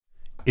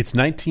It's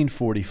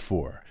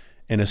 1944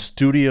 in a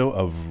studio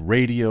of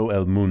Radio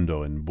El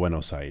Mundo in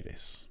Buenos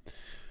Aires.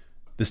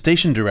 The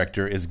station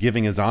director is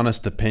giving his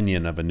honest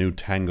opinion of a new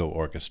tango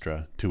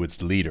orchestra to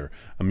its leader,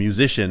 a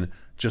musician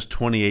just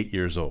 28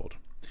 years old.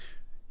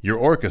 "Your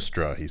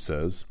orchestra," he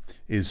says,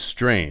 "is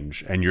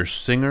strange, and your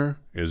singer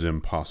is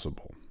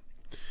impossible."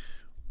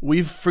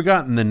 We've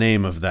forgotten the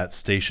name of that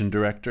station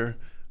director,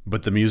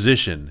 but the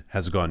musician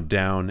has gone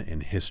down in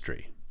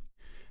history.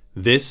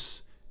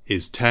 This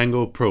is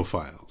Tango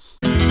Profiles.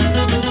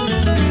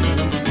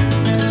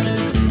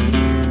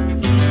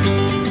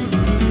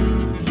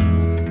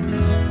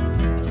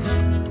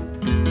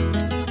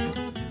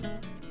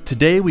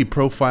 Today we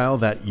profile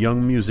that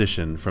young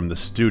musician from the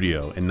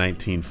studio in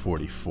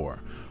 1944,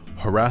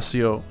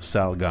 Horacio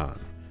Salgán.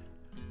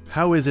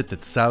 How is it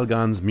that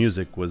Salgán's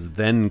music was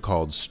then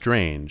called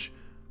strange,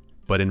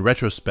 but in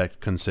retrospect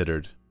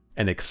considered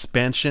an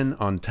expansion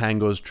on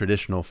tango's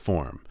traditional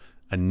form,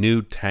 a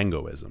new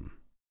tangoism?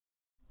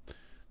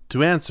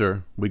 To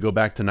answer, we go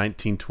back to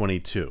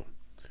 1922,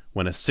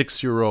 when a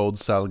 6-year-old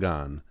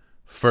Salgán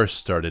first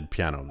started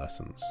piano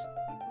lessons.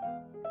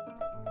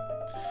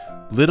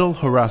 Little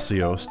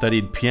Horacio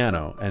studied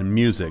piano and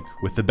music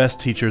with the best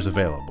teachers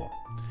available.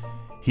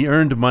 He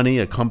earned money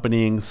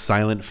accompanying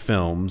silent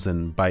films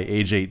and by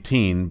age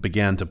 18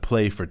 began to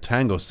play for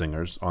tango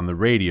singers on the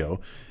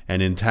radio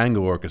and in tango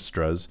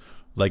orchestras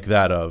like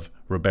that of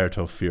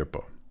Roberto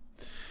Firpo.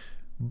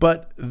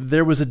 But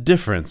there was a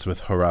difference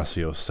with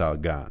Horacio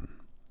Salgán.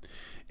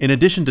 In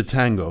addition to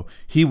tango,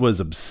 he was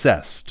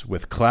obsessed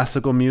with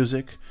classical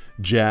music,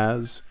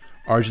 jazz,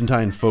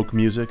 Argentine folk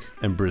music,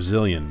 and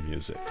Brazilian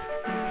music.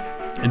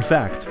 In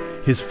fact,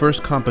 his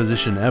first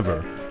composition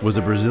ever was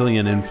a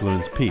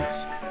Brazilian-influenced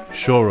piece,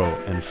 Choro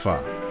and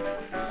Fa.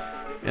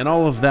 And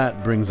all of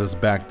that brings us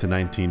back to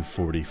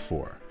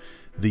 1944,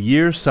 the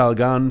year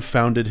Salgán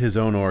founded his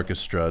own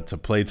orchestra to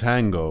play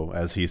tango,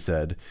 as he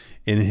said,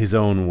 in his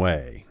own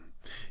way.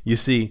 You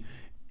see,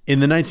 in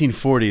the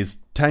 1940s,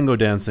 tango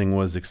dancing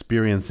was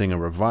experiencing a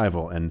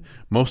revival, and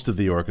most of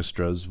the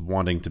orchestras,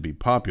 wanting to be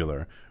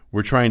popular,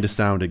 were trying to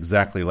sound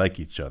exactly like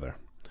each other.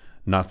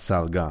 Not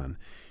Salgán.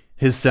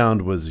 His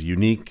sound was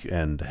unique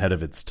and ahead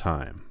of its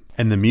time.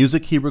 And the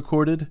music he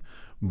recorded?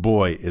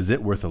 Boy, is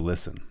it worth a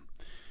listen.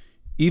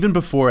 Even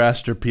before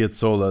Astor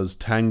Piazzolla's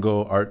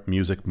tango art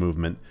music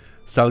movement,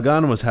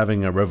 Salgán was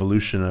having a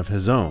revolution of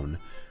his own,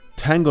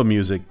 tango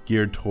music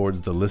geared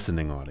towards the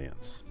listening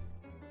audience.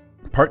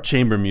 Part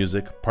chamber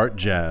music, part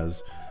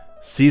jazz,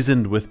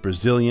 seasoned with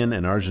Brazilian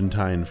and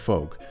Argentine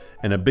folk,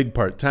 and a big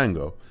part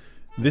tango,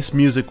 this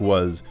music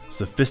was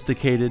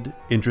sophisticated,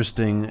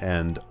 interesting,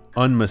 and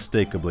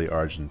unmistakably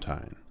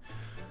Argentine.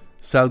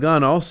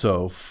 Salgán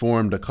also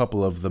formed a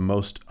couple of the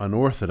most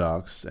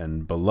unorthodox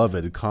and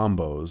beloved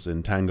combos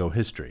in tango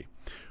history.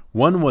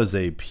 One was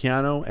a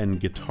piano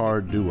and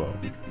guitar duo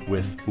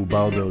with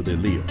Ubaldo de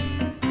Lio.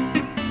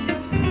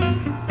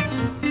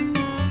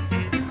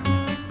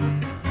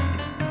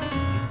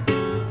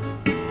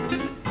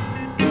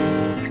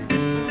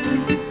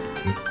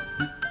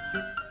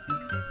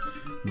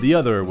 The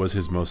other was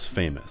his most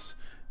famous,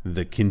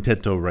 the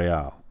Quinteto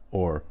Real,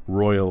 or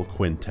Royal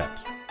Quintet.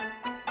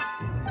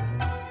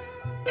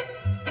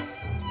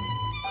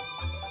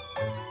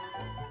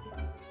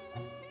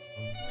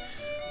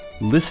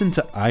 Listen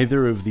to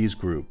either of these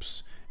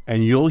groups,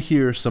 and you'll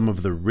hear some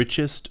of the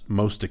richest,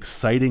 most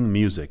exciting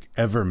music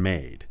ever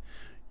made.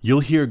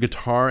 You'll hear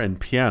guitar and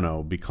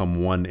piano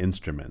become one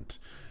instrument.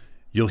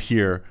 You'll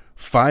hear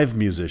 5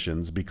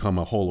 musicians become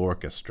a whole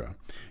orchestra.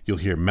 You'll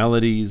hear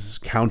melodies,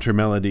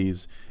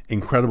 counter-melodies,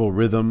 incredible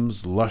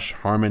rhythms, lush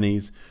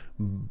harmonies.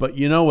 But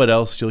you know what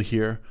else you'll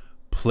hear?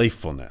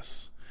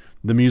 Playfulness.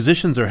 The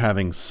musicians are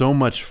having so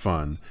much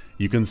fun,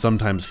 you can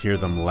sometimes hear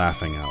them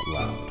laughing out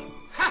loud.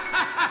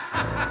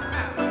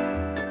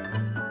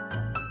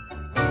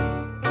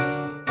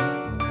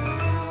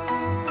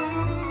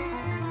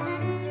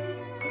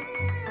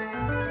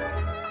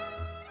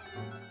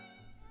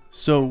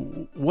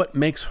 So, what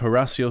makes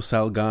Horacio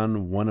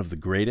Salgán one of the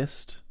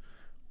greatest?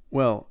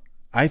 Well,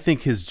 I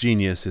think his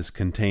genius is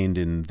contained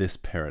in this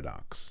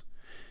paradox.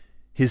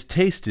 His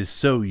taste is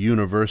so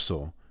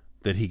universal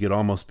that he could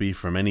almost be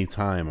from any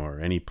time or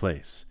any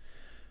place.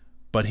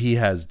 But he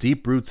has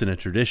deep roots in a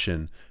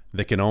tradition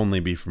that can only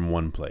be from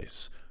one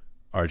place,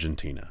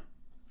 Argentina.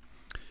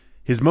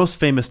 His most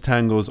famous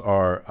tangos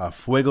are A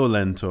Fuego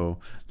Lento,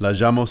 La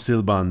Llamo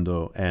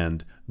Silbando,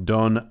 and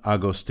Don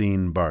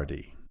Agustín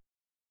Bardi.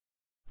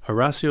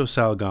 Horacio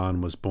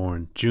Salgán was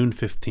born June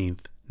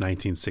 15,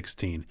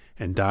 1916,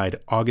 and died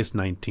August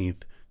 19,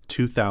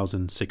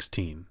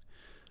 2016.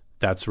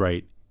 That's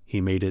right,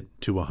 he made it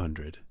to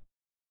 100.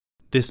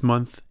 This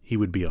month, he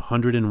would be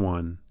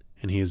 101,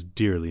 and he is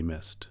dearly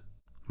missed.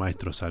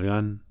 Maestro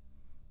Salgán,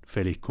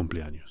 feliz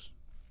cumpleaños.